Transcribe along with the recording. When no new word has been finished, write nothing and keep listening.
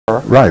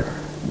Right.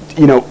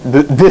 You know,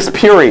 this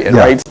period,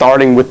 right?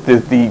 Starting with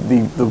the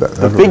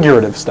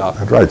figurative stuff.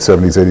 That's right,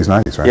 70s, 80s,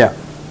 90s, right? Yeah.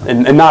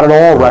 And not at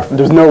all,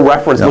 there's no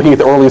reference, looking at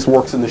the earliest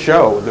works in the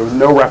show, there was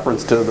no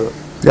reference to the...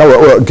 Yeah,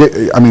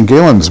 I mean,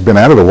 Galen's been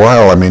at it a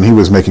while. I mean, he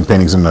was making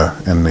paintings in the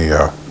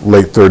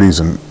late 30s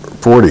and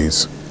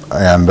 40s,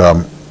 and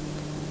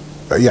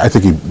yeah, I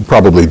think he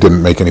probably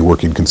didn't make any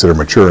work you'd consider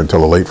mature until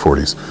the late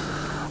 40s.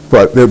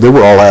 But they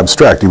were all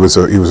abstract. He was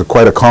a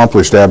quite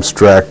accomplished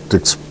abstract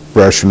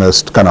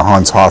expressionist, kind of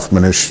Hans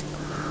Hofmannish,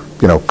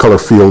 you know, color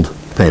field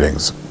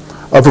paintings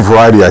of a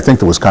variety. I think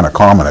that was kind of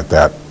common at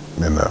that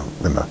in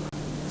the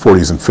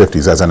 40s and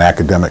 50s as an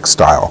academic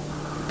style,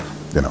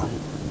 you know.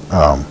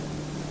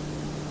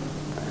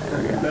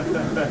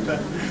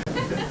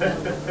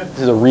 This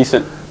is a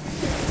recent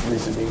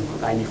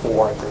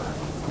 94, I think.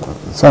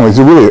 So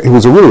he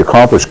was a really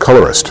accomplished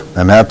colorist,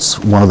 and that's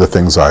one of the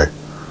things I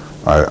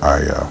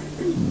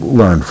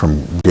learned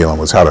from Galen,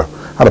 was how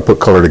to put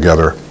color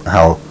together,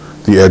 how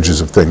the edges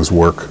of things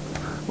work,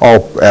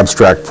 all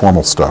abstract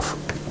formal stuff.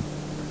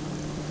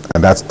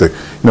 And that's the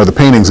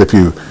paintings, if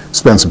you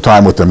spend some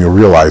time with them, you'll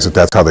realize that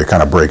that's how they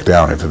kind of break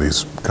down into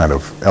these kind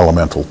of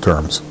elemental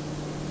terms.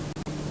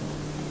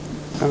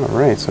 All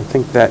right, so I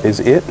think that is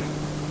it.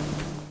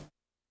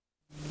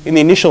 In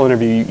the initial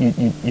interview,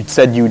 you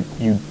said you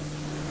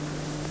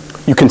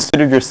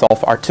considered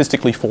yourself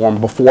artistically formed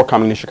before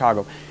coming to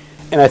Chicago.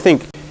 And I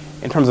think,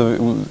 in terms of,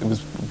 it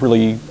was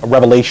really a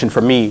revelation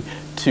for me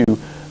to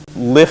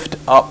lift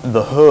up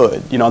the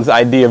hood, you know, this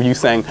idea of you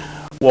saying,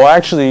 well,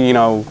 actually, you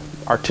know,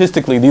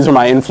 artistically, these are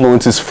my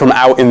influences from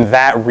out in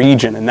that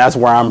region, and that's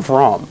where I'm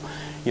from,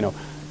 you know,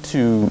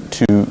 to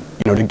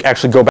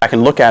actually go back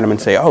and look at them and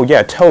say, oh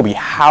yeah, Toby,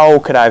 how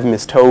could I have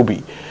missed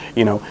Toby,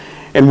 you know,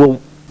 and we'll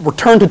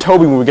return to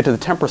Toby when we get to the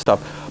tempera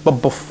stuff,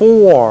 but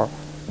before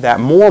that,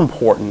 more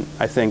important,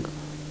 I think,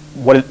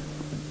 what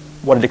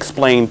it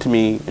explained to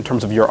me in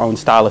terms of your own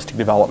stylistic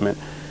development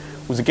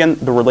was, again,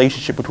 the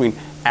relationship between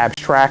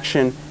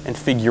abstraction and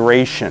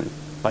figuration.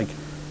 Like,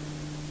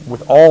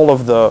 with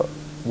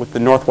the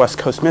Northwest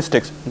Coast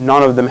mystics,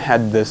 none of them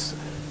had the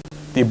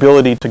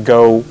ability to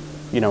go,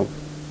 you know,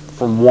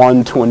 from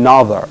one to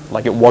another.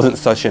 Like, it wasn't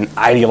such an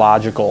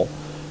ideological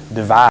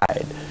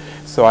divide.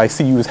 So I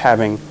see you as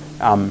having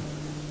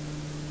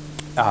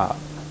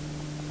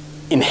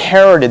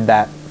inherited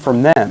that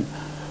from them.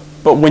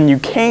 But when you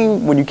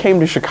came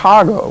to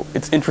Chicago,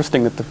 it's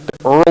interesting that the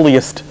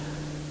earliest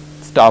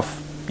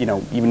stuff, you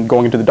know, even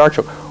going into the Dark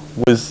Show,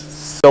 was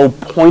so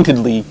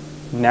pointedly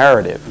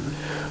narrative.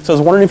 So I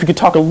was wondering if you could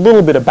talk a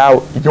little bit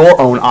about your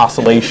own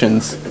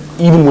oscillations,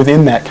 even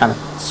within that kind of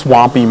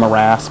swampy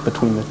morass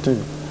between the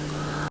two.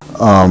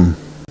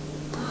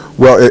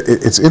 Well,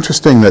 it's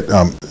interesting that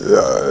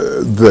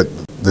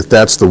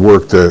that's the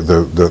work,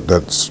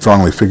 that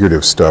strongly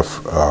figurative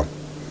stuff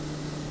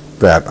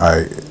that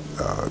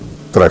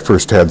I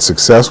first had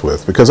success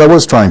with, because I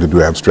was trying to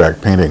do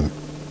abstract painting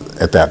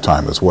at that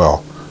time as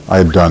well. I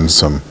had done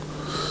some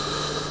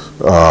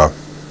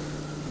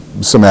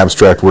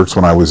abstract works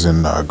when I was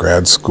in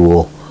grad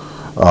school,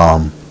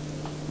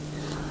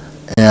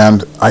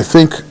 and I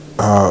think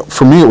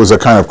for me it was a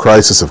kind of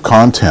crisis of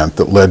content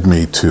that led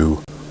me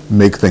to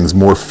make things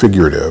more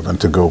figurative and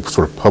to go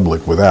sort of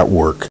public with that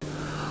work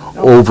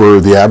over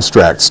the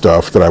abstract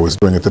stuff that I was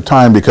doing at the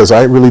time, because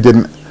I really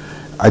didn't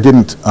at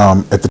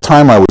the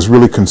time I was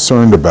really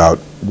concerned about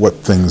what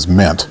things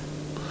meant,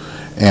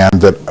 and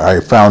that I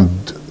found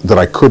that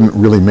I couldn't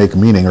really make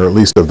meaning, or at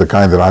least of the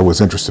kind that I was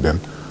interested in,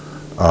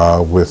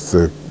 at least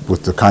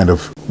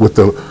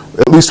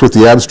with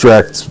the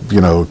abstract,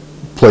 you know,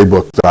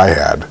 playbook that I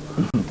had.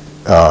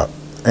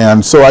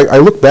 And so I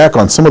look back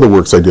on some of the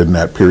works I did in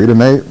that period,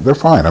 and they're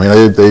fine. I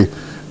mean,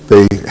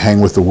 they hang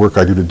with the work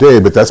I do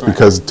today, but that's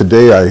because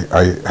today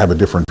I have a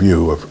different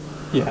view of,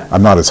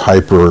 I'm not as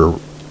hyper,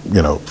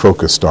 you know,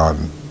 focused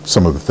on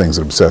some of the things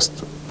that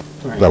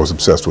I was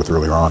obsessed with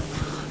earlier on.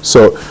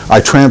 So I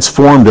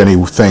transformed any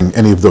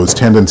of those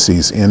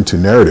tendencies into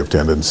narrative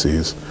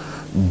tendencies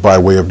by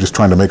way of just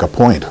trying to make a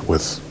point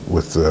with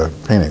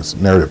paintings,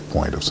 narrative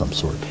point of some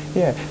sort.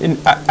 Yeah, and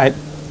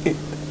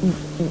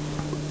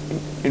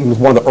it was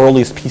one of the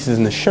earliest pieces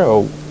in the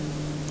show,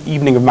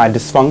 Evening of My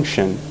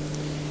Dysfunction.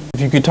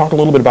 If you could talk a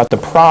little bit about the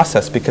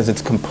process, because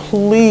it's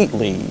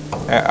completely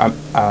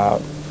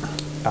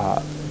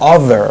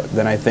other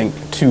than, I think,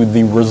 to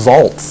the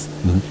results.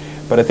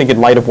 But I think in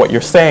light of what you're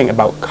saying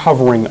about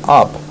covering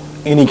up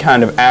any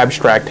kind of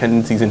abstract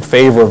tendencies in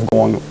favor of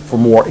going for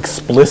more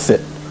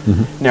explicit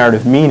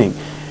narrative meaning,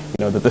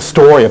 you know, that the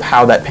story of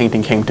how that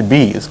painting came to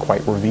be is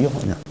quite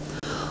revealing. Yeah.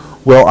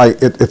 Well,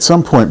 at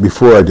some point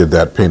before I did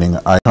that painting,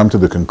 I come to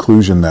the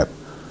conclusion that,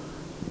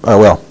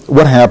 well,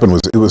 what happened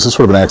was, it was a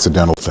sort of an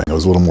accidental thing. It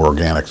was a little more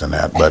organic than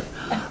that, but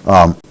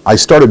I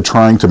started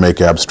trying to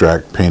make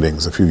abstract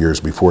paintings a few years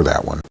before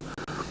that one,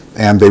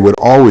 and they would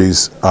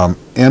always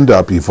end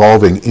up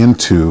evolving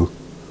into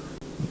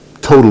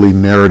totally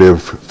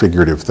narrative,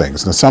 figurative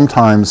things. Now,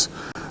 sometimes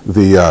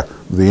the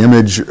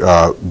image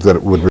that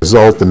would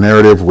result, the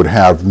narrative, would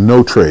have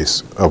no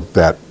trace of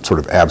that sort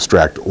of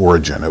abstract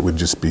origin. It would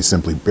just be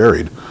simply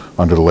buried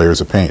under the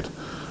layers of paint.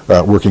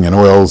 Working in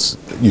oils,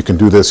 you can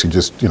do this. You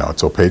just,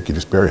 it's opaque. You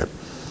just bury it.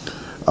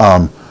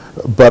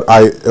 But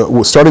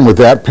starting with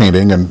that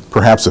painting, and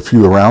perhaps a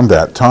few around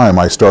that time,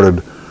 I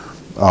started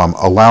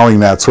allowing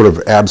that sort of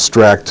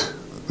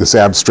this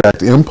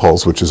abstract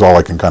impulse, which is all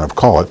I can kind of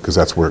call it, because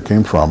that's where it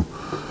came from,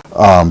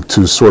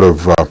 to sort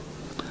of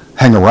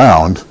hang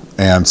around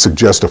and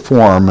suggest a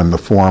form, and the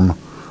form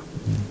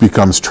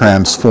becomes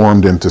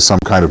transformed into some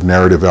kind of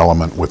narrative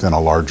element within a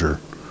larger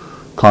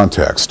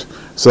context.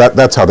 So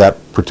that's how that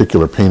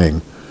particular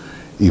painting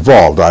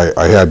evolved.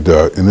 I had,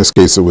 in this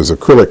case, it was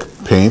acrylic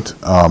paint.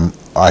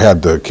 I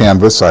had the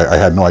canvas. I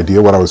had no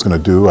idea what I was going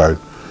to do. I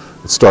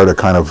started a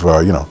kind of,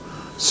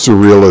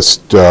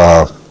 surrealist,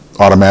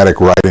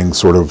 automatic writing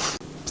sort of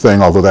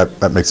thing, although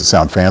that makes it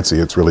sound fancy.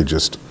 It's really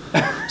just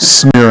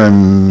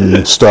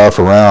smearing stuff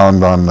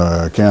around on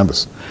the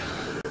canvas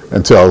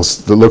until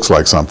it looks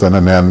like something,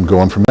 and then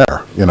going from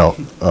there,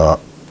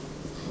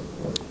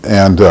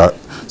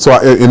 So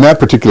in that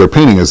particular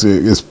painting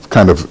is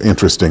kind of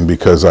interesting,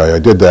 because I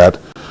did that.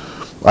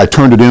 I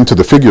turned it into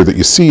the figure that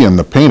you see in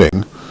the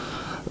painting,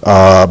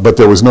 but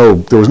there was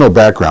no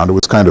background. It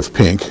was kind of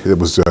pink. It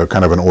was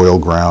kind of an oil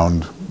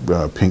ground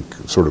pink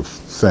sort of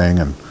thing,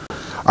 and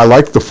I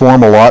liked the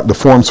form a lot. The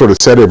form sort of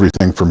said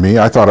everything for me.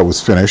 I thought it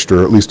was finished,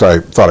 or at least I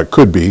thought it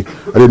could be.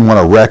 I didn't want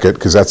to wreck it,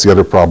 because that's the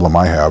other problem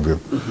I have.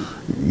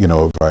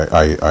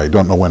 I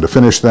don't know when to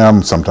finish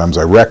them. Sometimes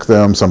I wreck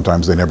them.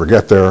 Sometimes they never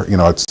get there.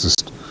 It's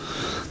just,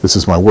 this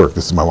is my work.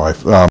 This is my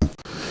life.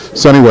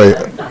 So anyway,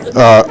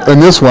 in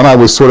this one, I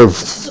was sort of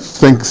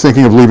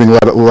thinking of letting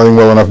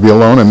well enough be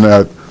alone.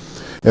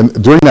 And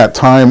during that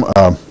time,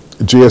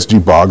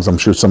 JSG Boggs, I'm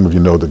sure some of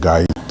you know the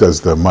guy who does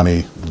the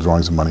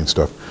drawings of money and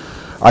stuff.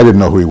 I didn't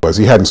know who he was.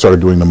 He hadn't started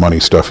doing the money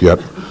stuff yet.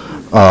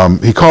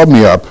 He called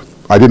me up.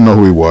 I didn't know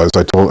who he was.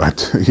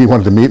 He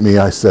wanted to meet me.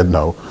 I said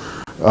no.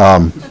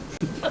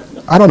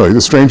 I don't know.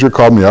 The stranger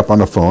called me up on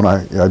the phone.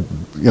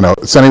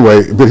 So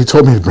anyway, but he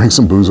told me to bring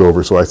some booze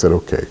over, so I said,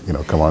 okay,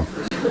 come on.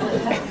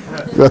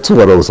 That's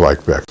what it was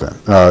like back then.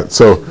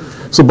 So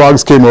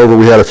Boggs came over.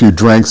 We had a few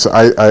drinks.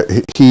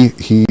 He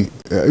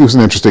was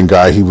an interesting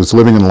guy. He was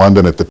living in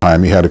London at the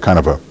time. He had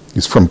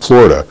he's from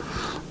Florida,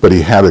 but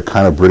he had a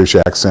kind of British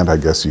accent. I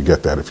guess you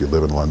get that if you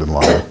live in London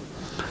longer.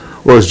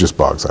 Or it's just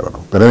Boggs, I don't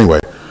know. But anyway,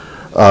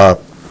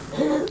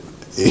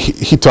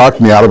 he talked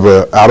me out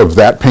of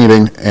that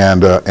painting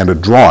and a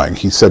drawing.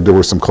 He said there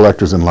were some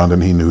collectors in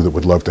London he knew that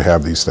would love to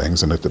have these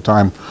things, and at the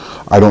time,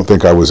 I don't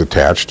think I was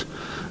attached.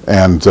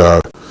 And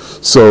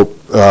so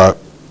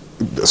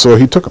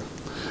he took them.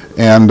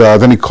 And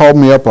then he called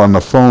me up on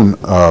the phone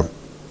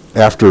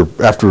after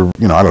I don't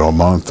know, a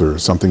month or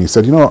something. He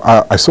said,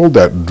 I sold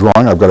that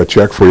drawing. I've got a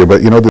check for you,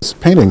 but this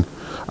painting,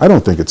 I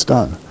don't think it's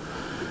done.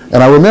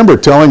 And I remember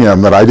telling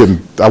him that I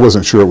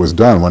wasn't sure it was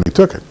done when he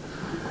took it.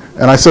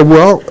 And I said,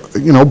 well,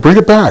 bring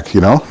it back,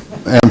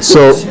 And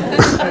so,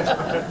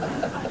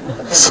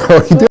 so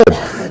he did.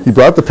 He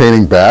brought the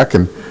painting back,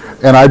 and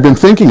I'd been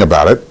thinking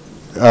about it,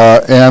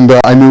 and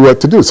I knew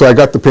what to do. So I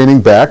got the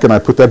painting back, and I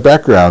put that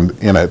background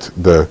in it,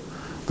 the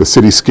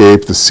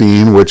cityscape, the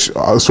scene, which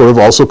sort of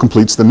also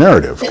completes the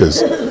narrative,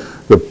 because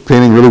the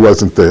painting really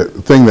wasn't the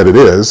thing that it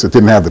is. It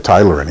didn't have the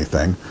title or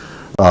anything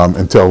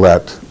until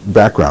that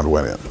background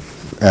went in.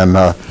 And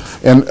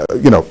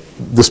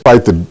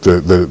despite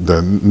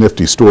the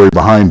nifty story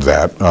behind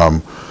that,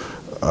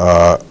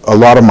 a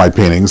lot of my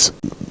paintings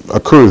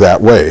occur that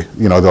way.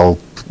 They'll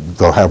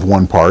have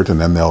one part, and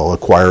then they'll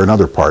acquire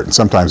another part, and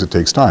sometimes it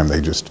takes time.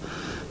 They just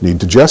need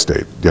to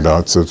gestate.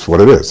 It's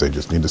what it is. They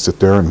just need to sit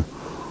there and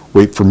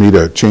wait for me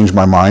to change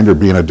my mind or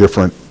be in a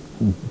different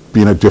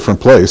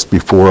place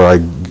before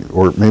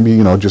or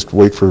maybe just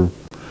wait for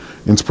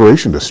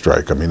inspiration to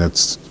strike. I mean,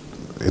 it's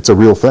a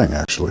real thing,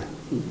 actually.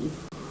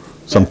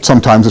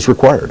 Sometimes it's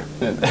required.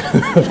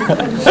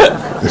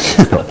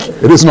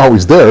 It isn't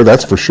always there,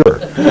 that's for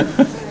sure.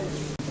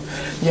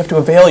 You have to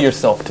avail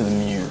yourself to the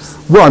muse.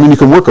 Well, I mean, you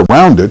can work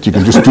around it. You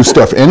can just do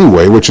stuff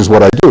anyway, which is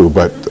what I do.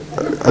 But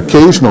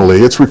occasionally,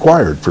 it's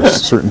required for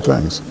certain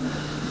things.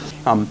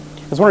 I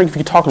was wondering if you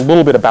could talk a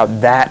little bit about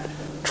that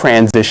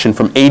transition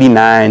from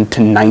 '89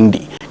 to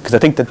 '90, because I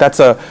think that's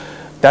again,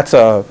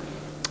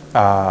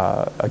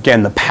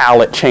 the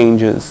palette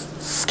changes,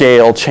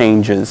 scale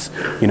changes.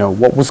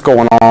 What was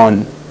going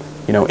on,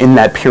 in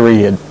that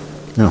period.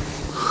 Yeah.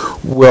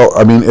 Well,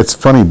 I mean, it's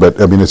funny, but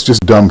I mean, it's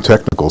just dumb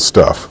technical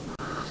stuff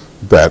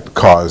that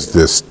caused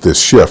this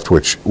shift,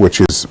 which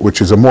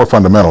is a more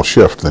fundamental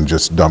shift than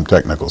just dumb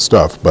technical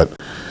stuff. But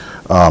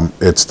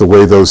it's the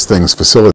way those things facilitate